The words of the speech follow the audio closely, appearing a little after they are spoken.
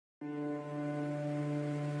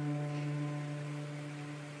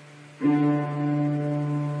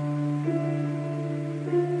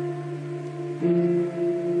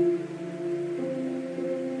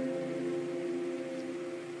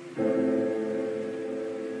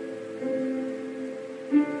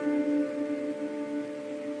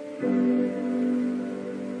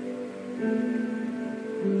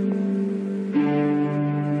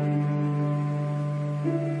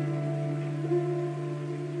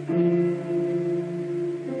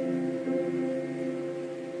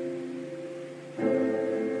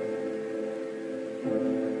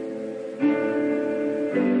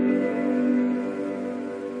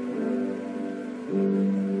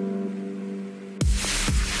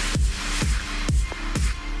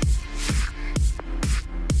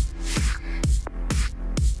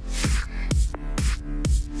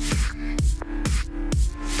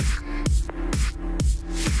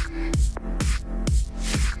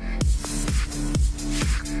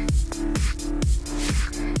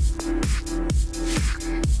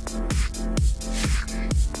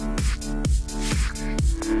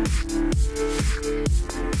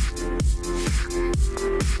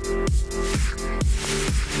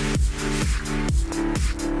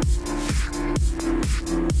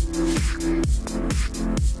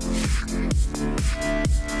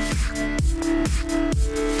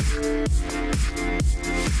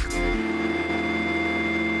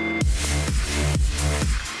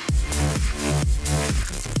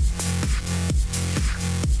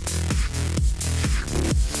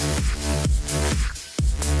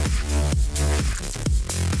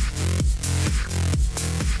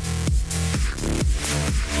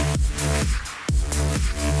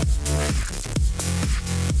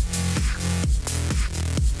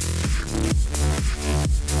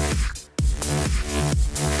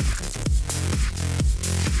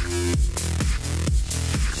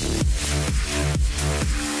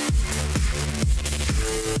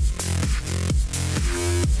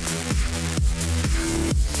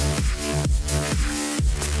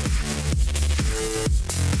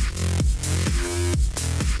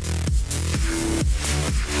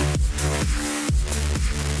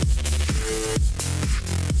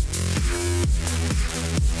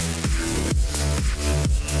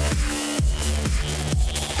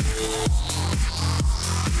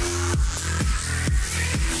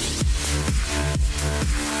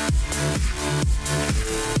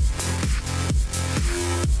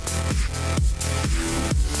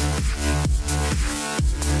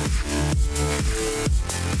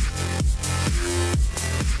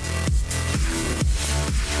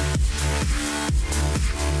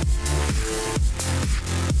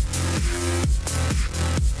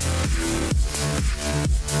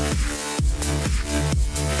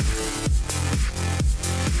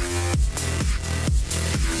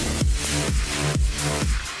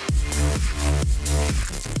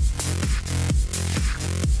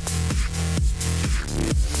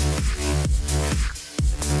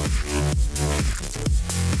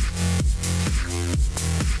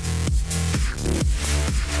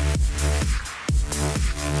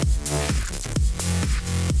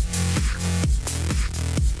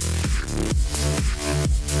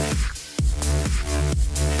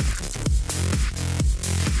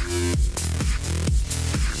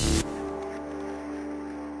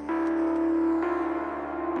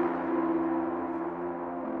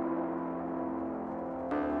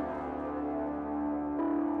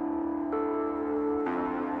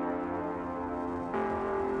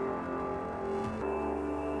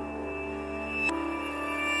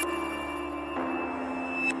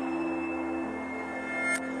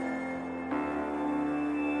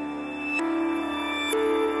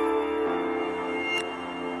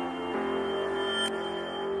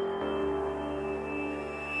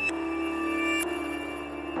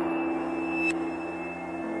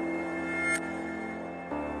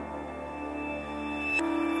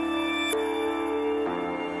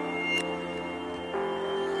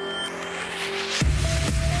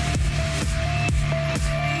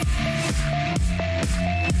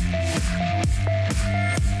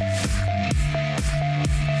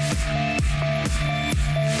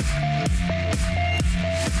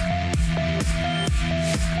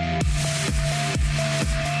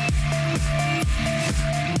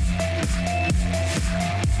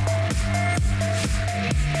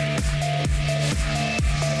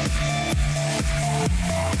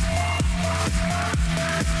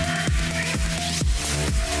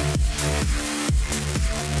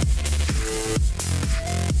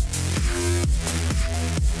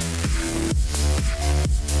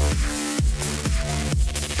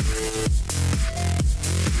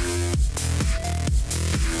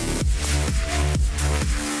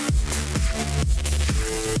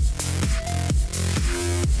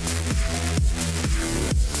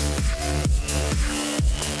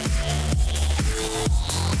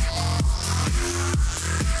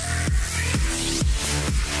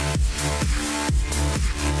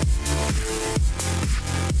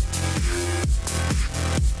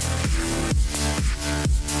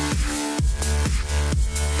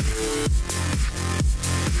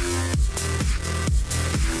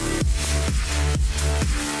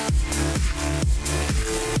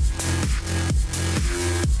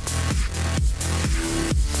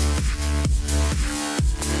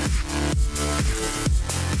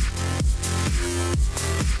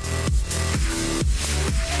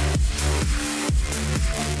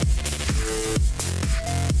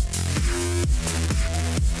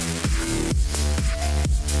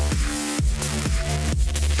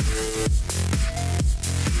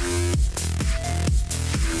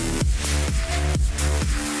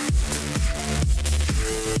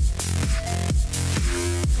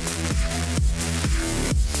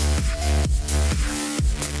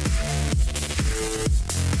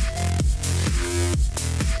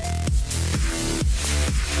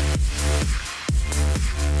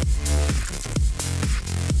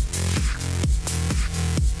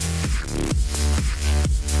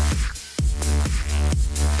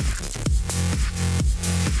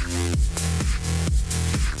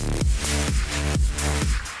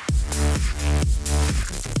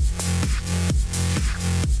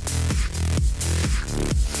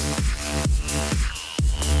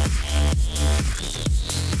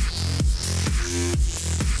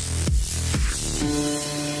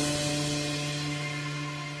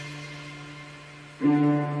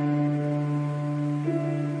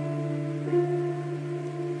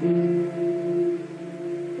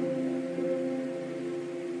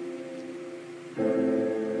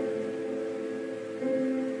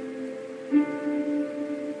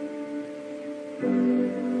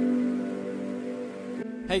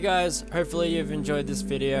Hey guys, hopefully you've enjoyed this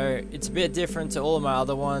video. It's a bit different to all of my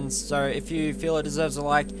other ones, so if you feel it deserves a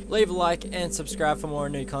like, leave a like and subscribe for more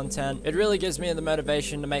new content. It really gives me the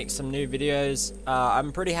motivation to make some new videos.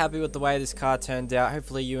 I'm pretty happy with the way this car turned out.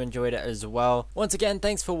 Hopefully you enjoyed it as well. Once again,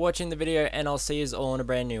 thanks for watching the video and I'll see you all in a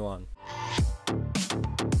brand new one.